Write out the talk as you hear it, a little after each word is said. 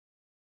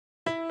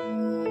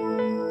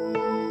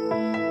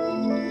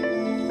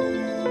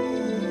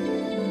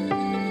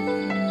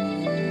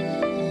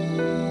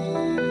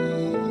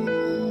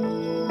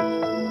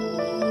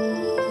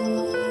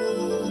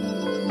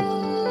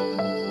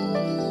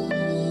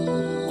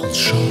Он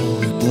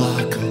шел и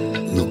плакал,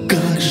 но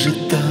как же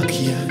так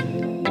я?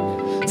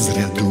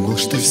 Зря думал,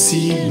 что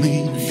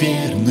сильный,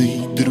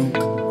 верный друг,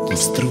 но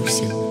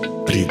струсил,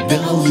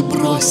 предал и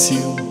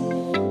бросил.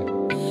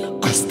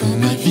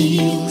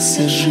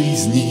 Остановился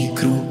жизни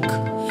круг.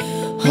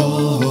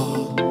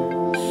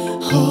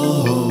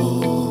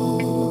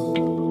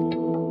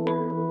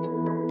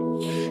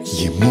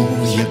 Ему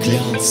я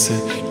клялся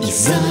и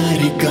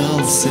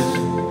зарекался,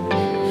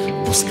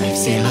 пускай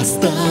все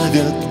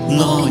оставят,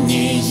 но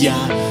не я.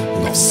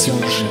 Но все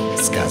же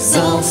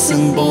сказал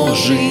Сын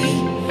Божий: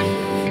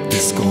 ты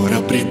скоро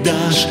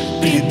предашь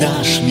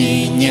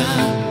меня.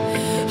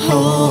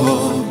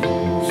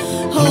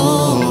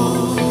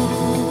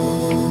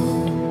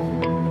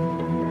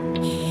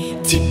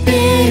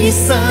 Теперь и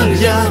сам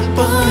я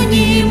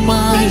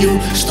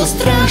понимаю, что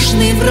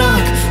страшный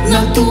враг —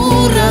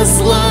 натура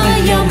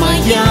злая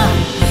моя.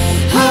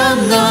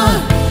 Она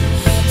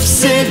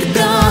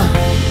всегда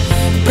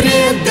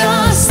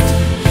предаст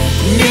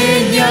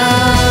меня.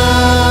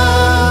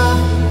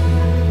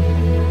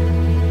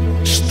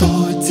 Что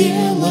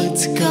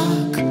делать,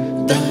 как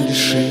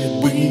дальше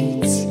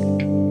быть?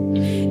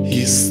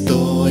 И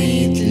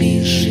стоит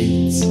ли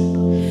жить?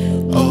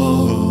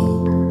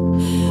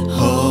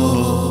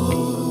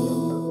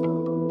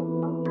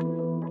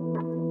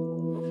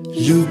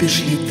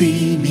 Любишь ли ты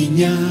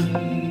меня?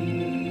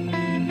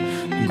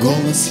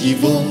 Голос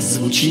его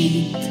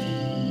звучит.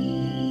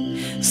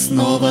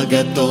 Снова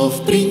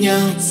готов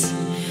принять,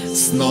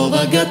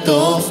 снова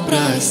готов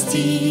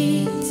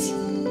простить.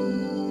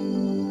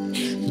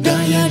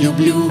 Да, я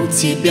люблю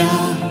тебя,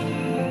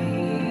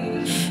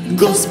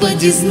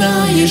 Господи,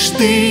 знаешь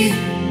ты.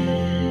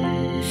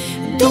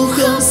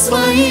 Духом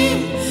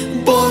своим,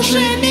 Боже,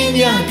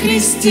 меня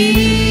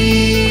крести.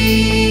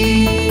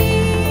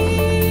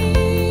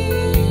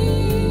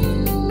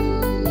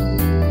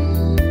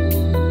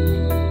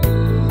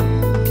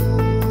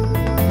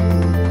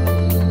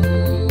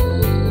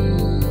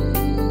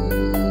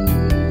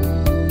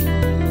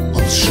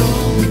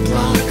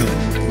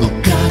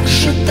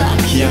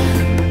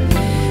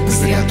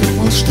 Зря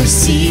думал, что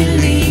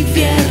сильный,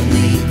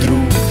 верный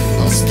друг,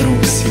 но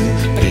струсил,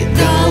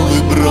 предал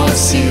и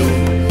бросил.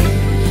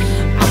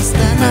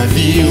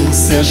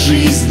 Остановился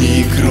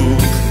жизни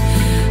круг.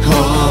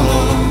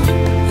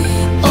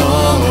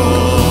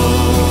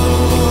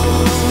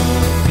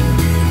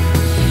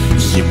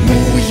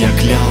 Ему я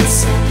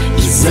клялся и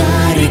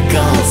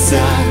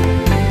зарекался,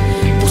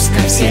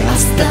 пускай все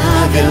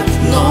оставят,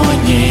 но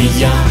не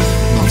я.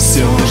 Но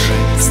все же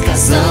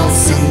сказал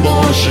Сын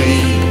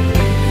Божий: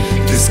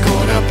 ты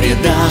скоро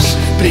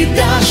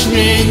предашь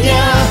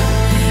меня.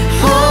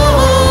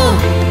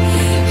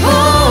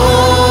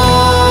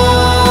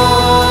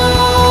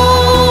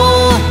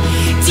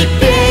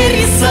 Теперь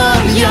и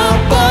сам я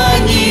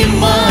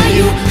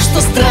понимаю,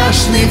 что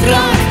страшный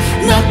враг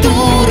 —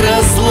 натура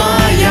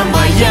злая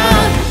моя.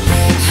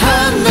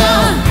 Она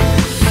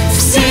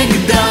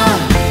всегда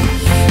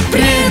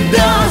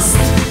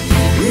предаст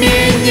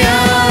меня.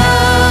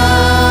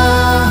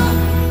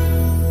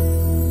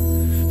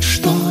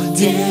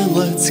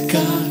 Делать,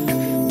 как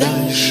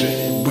дальше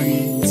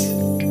быть?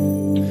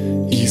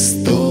 И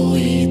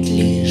стоит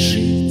ли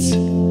жить?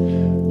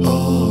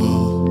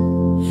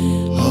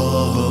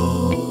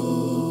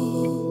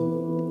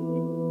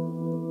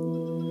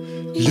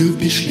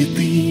 Любишь ли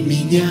ты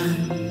меня?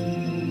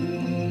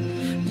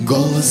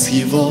 Голос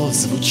его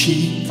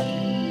звучит.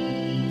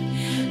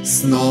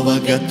 Снова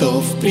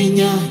готов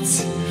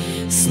принять,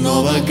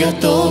 снова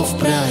готов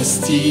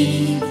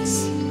простить.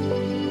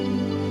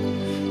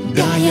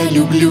 Да, я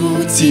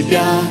люблю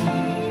тебя,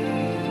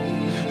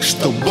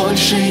 чтоб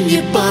больше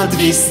не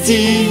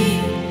подвести.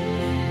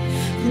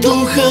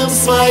 Духом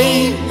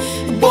своим,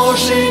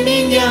 Боже,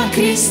 меня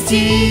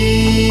крести.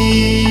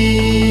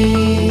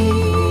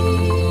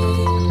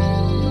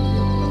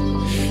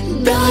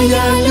 Да,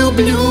 я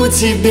люблю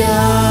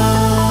тебя,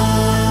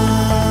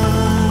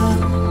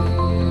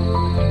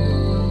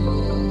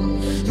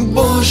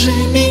 Боже,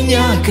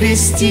 меня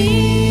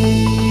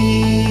крести.